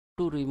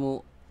To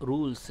remove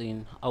rules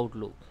in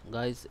Outlook.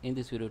 Guys, in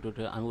this video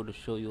tutorial I'm going to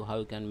show you how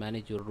you can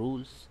manage your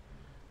rules.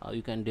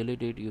 You can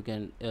delete it, you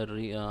can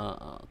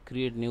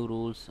create new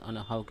rules, and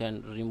how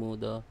can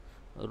remove the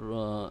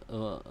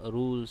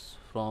rules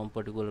from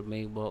particular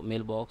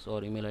mailbox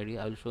or email ID.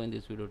 I will show in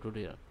this video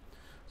tutorial.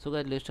 So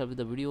guys, let's start with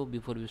the video.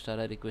 Before we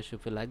start, I request you,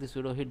 if you like this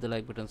video, hit the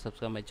like button,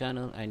 subscribe my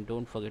channel, and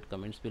don't forget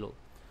comments below.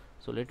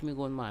 So let me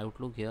go on my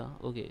Outlook here.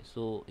 Okay,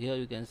 so here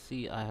you can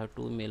see I have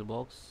two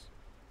mailbox.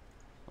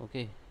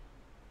 Okay,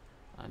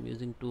 I'm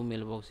using two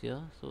mailbox here.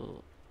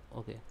 So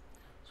okay,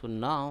 so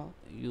now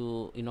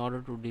you, in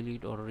order to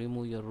delete or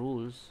remove your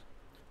rules,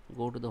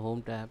 go to the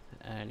home tab,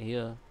 and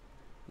here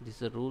this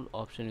is a rule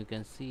option. You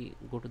can see,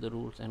 go to the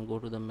rules and go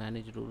to the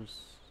manage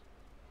rules.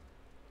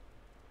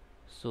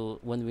 So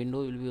one window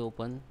will be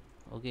open.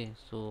 Okay,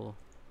 so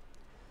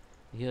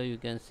here you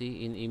can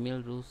see in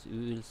email rules,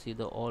 you will see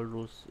the all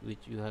rules which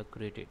you have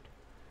created.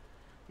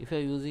 If you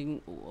are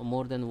using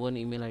more than one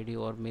email ID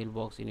or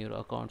mailbox in your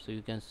account, so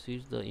you can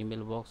switch the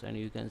email box and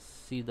you can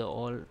see the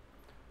all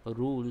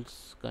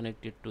rules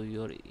connected to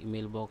your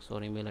email box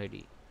or email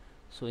ID.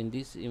 So in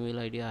this email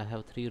ID I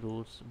have 3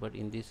 rules, but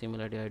in this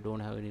email ID I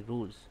don't have any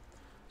rules.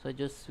 So I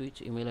just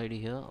switch email ID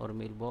here or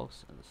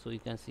mailbox. So you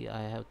can see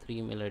I have 3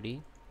 email ID.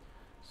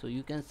 So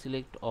you can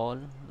select all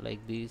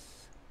like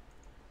this,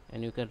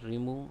 and you can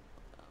remove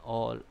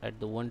all at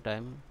the one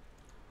time,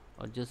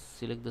 or just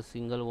select the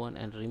single one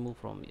and remove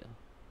from here.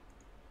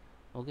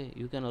 Okay,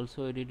 you can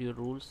also edit your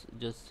rules.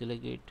 Just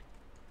select it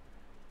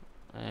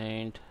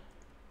and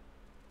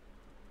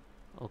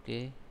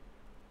okay,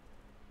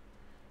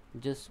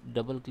 just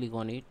double click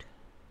on it.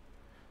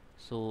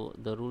 So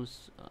the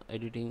rules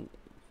editing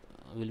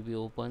will be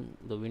open,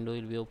 the window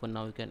will be open.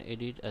 Now you can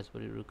edit as per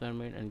your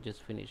requirement and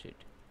just finish it.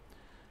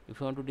 If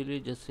you want to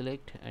delete, just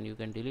select and you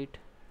can delete.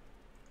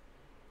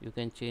 You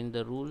can change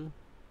the rule.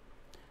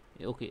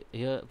 Okay,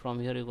 here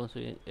from here you can also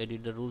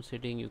edit the rule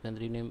setting. You can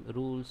rename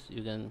rules.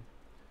 You can,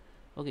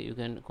 okay, you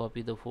can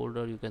copy the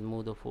folder, you can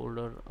move the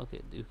folder. Okay,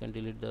 you can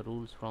delete the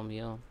rules from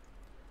here.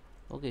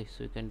 Okay,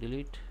 so you can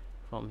delete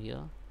from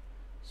here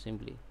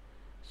simply.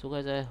 So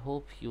guys, I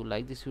hope you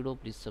like this video.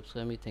 Please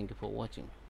subscribe me. Thank you for watching.